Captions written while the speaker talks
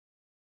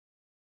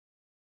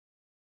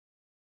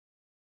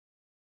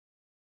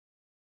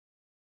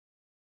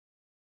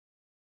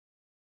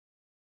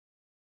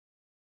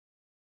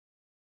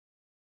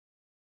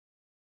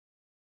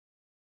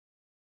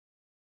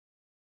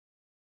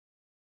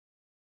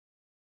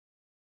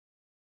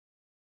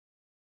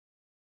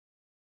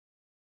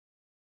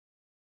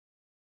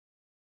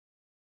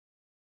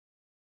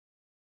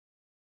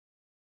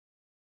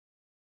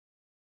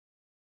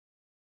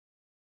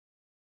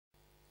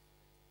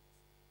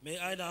May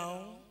I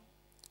now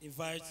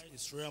invite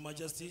His Royal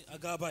Majesty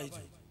Agabaidu,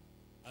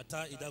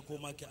 Attah Igala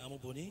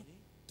Oboni,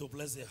 to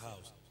bless the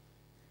house.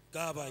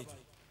 Agabaidu.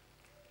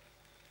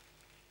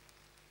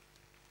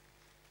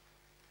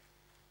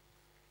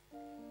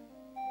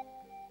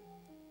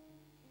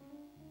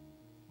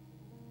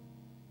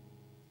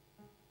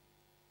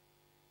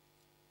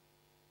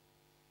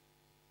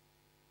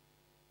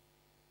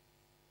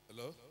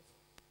 Hello.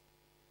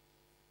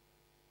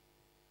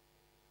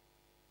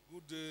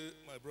 Good day,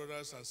 my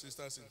brothers and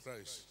sisters in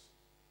Christ.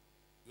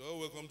 You are all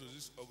welcome to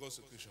this August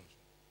occasion.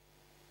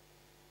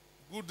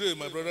 Good day,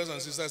 my brothers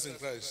and sisters in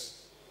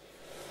Christ.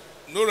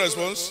 No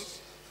response?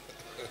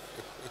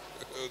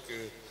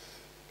 Okay,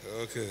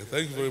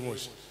 thank you very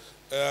much.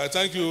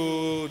 Thank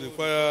you, the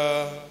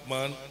choir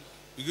man.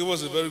 You gave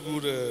us a very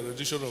good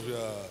rendition of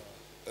your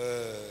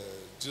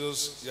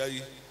Jesus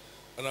Yai,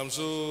 and I'm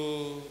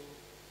so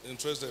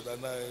interested,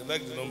 and I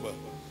like the number.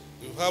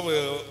 If you have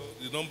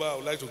the number, I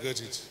would like to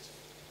get it.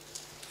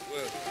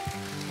 Well,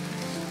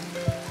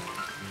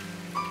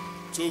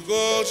 to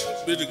God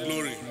be the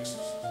glory,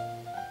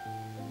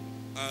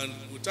 and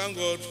we thank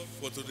God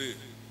for today.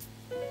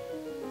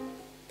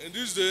 In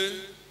this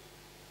day,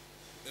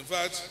 in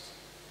fact,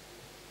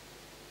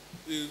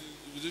 the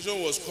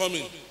invitation was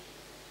coming,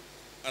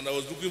 and I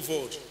was looking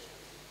forward.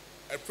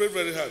 I prayed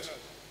very hard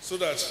so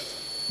that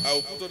I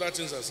will put other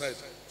things aside,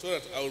 so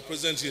that I will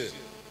present here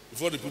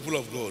before the people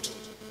of God.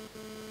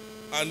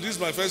 And this is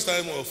my first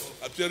time of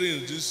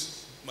appearing in this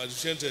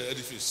magnificent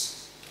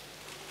edifice.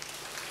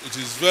 It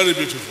is very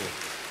beautiful.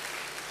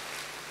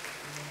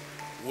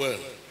 Well,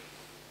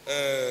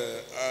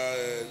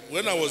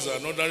 when I was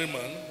an ordinary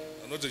man,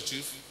 not a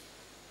chief,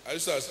 I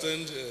used to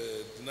attend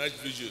the night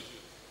vigil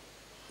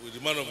with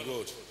the man of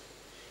God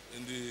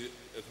in the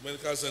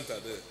ecumenical center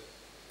there.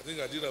 I think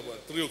I did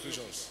about 3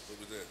 occasions to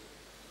be there.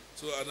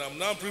 So, and I'm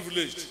now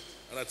privileged,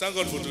 and I thank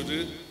God for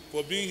today,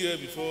 for being here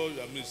before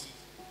your midst,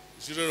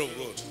 the children of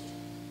God.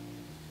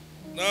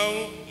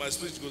 Now, my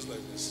speech goes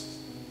like this.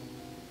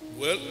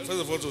 Well, first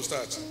of all, to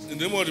start, in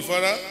the name of the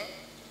Father,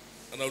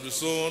 and of the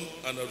Son,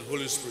 and of the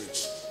Holy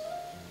Spirit.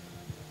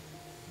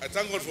 I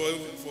thank God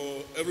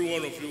for every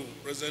one of you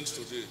present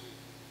today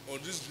on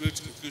this great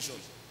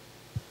occasion,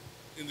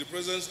 in the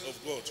presence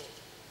of God.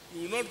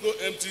 You will not go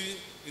empty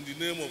in the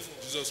name of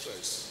Jesus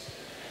Christ.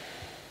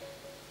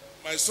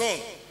 My son,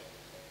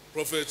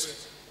 Prophet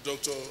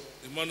Dr.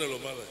 Emmanuel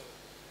Ameh,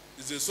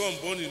 is a son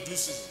born in due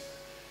season,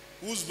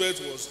 whose birth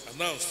was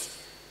announced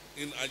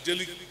in by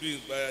angelic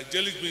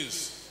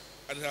beings,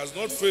 and has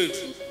not failed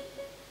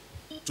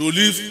to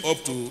live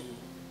up to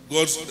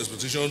God's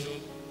expectation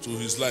to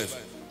his life.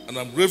 And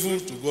I'm grateful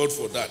to God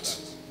for that.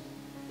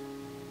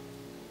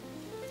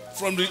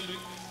 From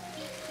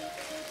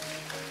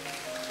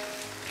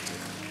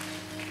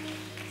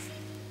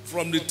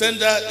the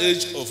tender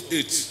age of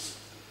 8,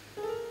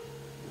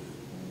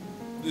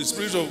 the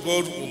Spirit of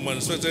God was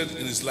manifested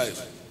in his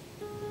life.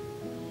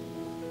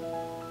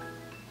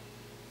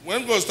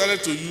 When God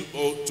started to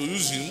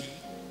use him,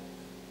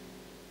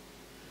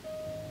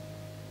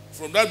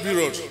 from that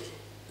period,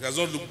 he has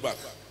not looked back.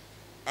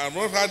 I have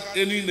not heard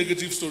any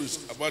negative stories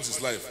about his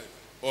life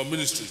or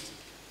ministry.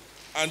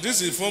 And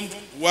this informed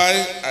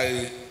why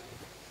I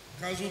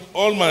cancelled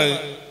all my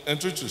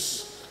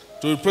entries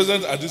to be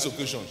present at this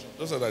occasion,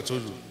 just as I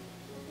told you.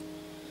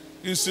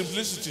 His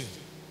simplicity,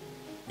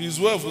 his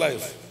way of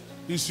life,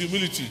 his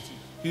humility,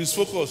 his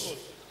focus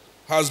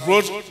has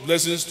brought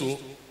blessings to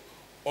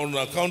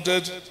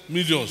unaccounted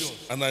millions.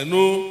 And I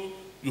know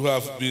you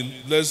have been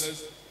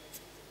blessed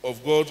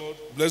of God,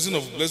 blessed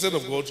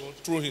of God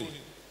through him.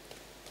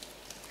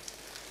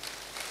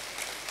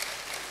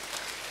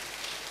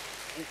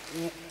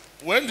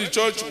 When the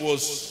church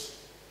was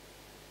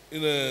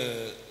in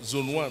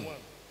zone 1,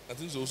 I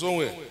think so,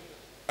 somewhere,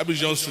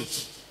 Abuja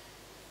Street,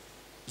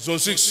 zone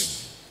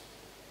 6,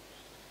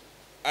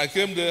 I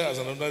came there as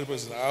an ordinary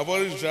person. I have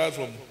already retired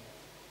from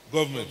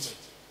government.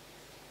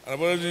 And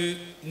I've already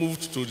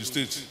moved to the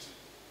state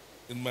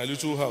in my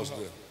little house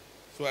there.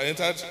 So I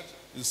entered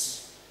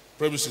his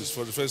premises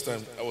for the first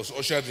time. I was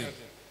ushered in.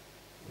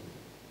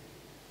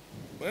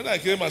 When I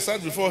came, I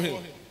sat before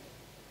him.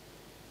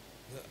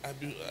 I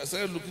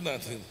started looking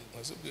at him.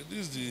 I said, okay, this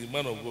is the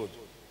man of God.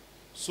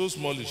 So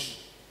smallish.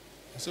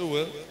 I said,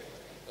 well,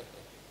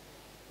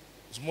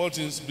 small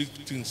things, big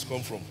things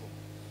come from.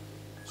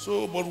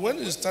 So, but when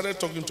he started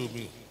talking to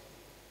me,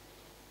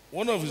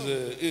 one of his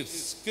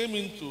aides came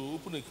in to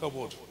open a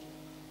cupboard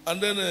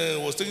and then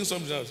was taking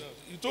something out.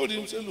 He told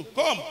him, say, look,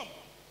 come.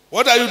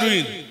 What are you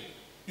doing?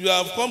 You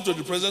have come to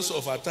the presence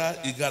of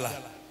Attah Igala.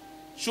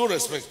 Show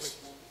respect.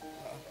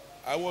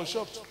 I was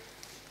shocked.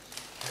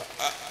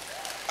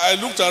 I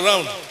looked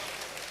around.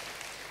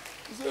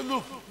 He said,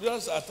 look,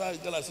 there's Attah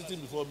Igala sitting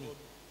before me.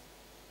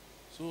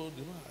 So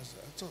the man,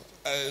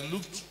 I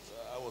looked,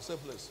 I was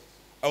helpless.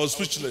 I was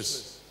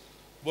speechless.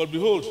 But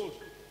behold,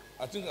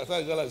 I think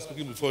Attah Igala is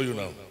speaking before you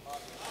now.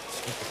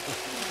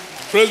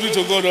 Praise be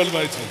to God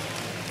Almighty.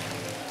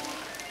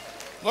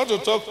 Not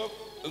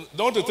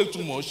to take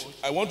too much,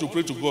 I want to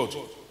pray to God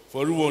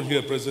for everyone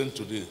here present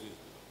today.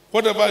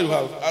 whatever you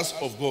have asked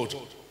of God,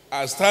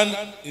 I stand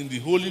in the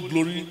holy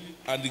glory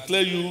and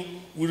declare you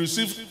will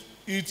receive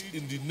it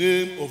in the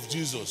name of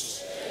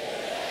Jesus.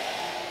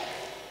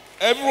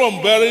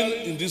 Everyone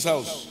bearing in this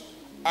house,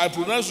 I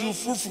pronounce you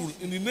fruitful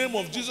in the name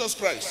of Jesus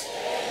Christ.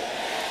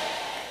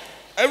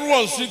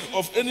 Everyone sick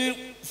of any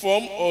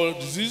form or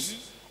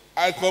disease,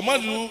 I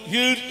command you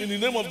healed in the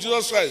name of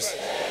Jesus Christ.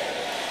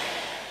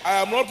 I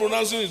am not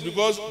pronouncing it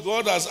because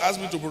God has asked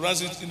me to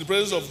pronounce it in the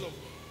presence of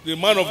the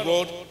man of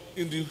God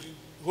in the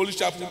Holy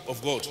Chapel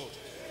of God.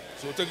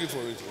 So take it for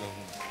it.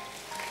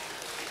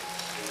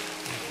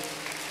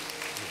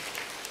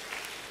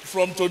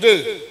 From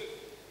today,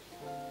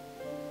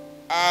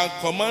 I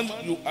command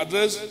you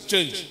address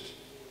change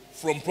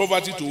from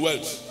poverty to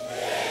wealth.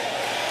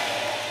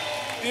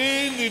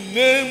 In the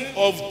name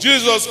of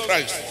Jesus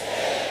Christ.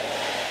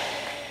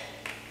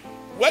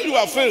 Where you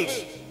have failed,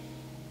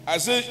 I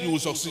say you will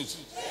succeed.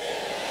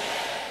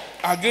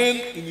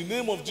 Again, in the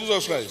name of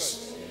Jesus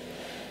Christ,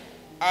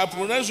 I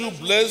pronounce you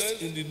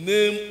blessed in the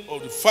name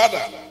of the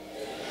Father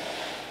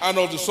and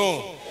of the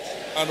Son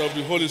and of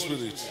the Holy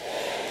Spirit.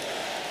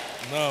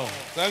 Now,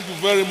 thank you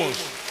very much.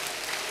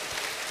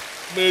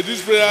 May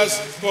these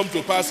prayers come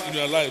to pass in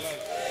your life.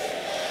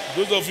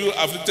 Those of you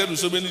afflicted with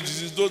so many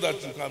diseases, those that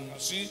you can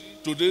see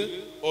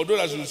today, or those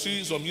that you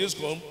see some years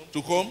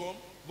to come,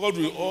 God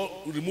will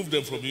all remove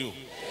them from you.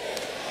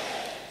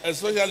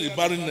 Especially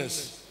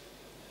barrenness.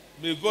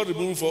 May God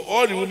remove for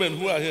all the women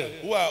who are here,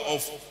 who are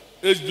of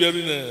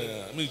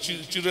age-bearing,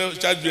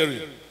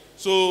 childbearing.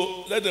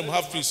 So let them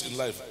have peace in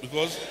life,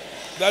 because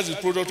that's the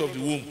product of the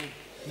womb.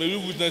 May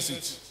we witness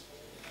it.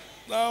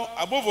 Now,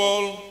 above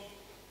all,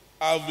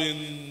 I've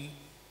been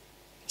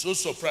so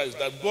surprised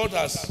that God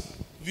has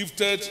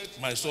lifted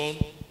my son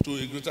to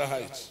a greater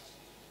height.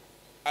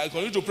 I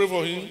continue to pray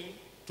for him,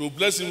 to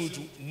bless him with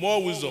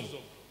more wisdom,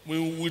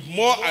 with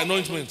more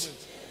anointment,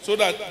 so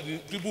that the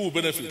people will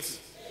benefit.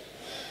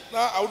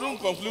 Now, I wouldn't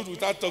conclude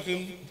without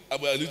talking a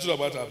little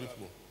about our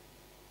people.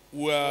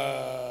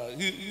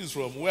 He is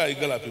from, we are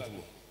Igala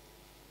people.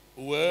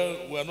 Well,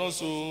 we are not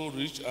so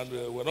rich and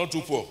we are not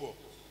too poor.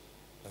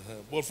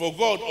 But for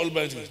God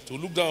Almighty to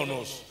look down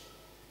on us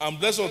and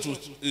bless us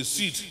with a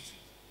seed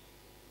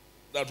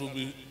that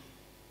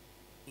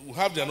will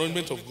have the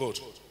anointment of God,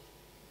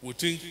 we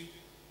think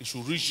it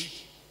should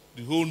reach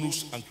the whole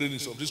nooks and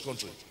crannies of this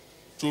country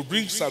to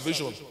bring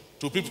salvation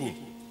to people,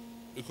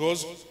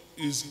 because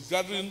it's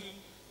gathering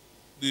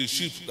the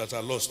sheep that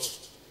are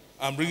lost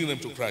and bringing them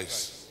to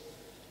Christ.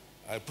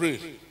 I pray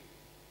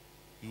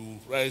you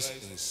rise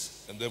in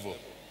his endeavor.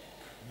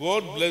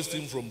 God blessed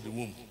him from the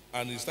womb,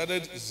 and he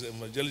started his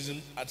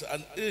evangelism at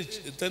an age,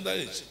 a tender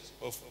age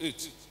of 8.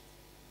 It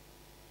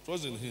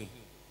was in him.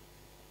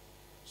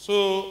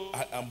 So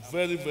I am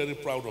very, very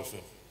proud of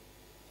him.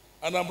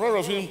 And I'm proud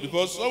of him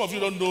because some of you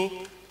don't know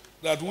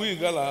that we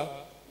Igala,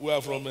 we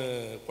are from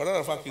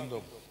Kwadarafa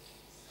Kingdom.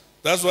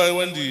 That's why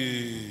when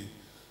the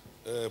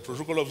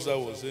protocol officer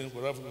was saying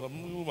Kwadarafa,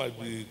 you might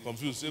be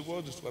confused. Say,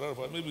 what is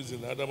Kwadarafa? Maybe it's in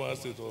Adamawa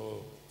State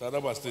or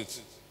Taraba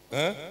State.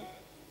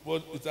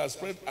 But it has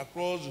spread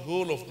across the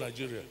whole of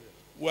Nigeria.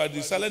 We are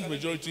the silent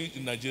majority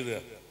in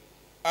Nigeria.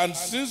 And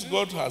since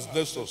God has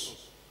blessed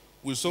us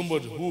with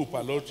somebody who will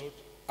pilot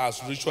our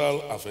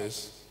spiritual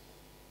affairs,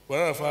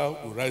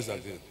 Kwadarafa will rise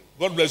again.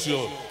 God bless you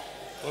all.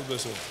 God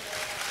bless you all.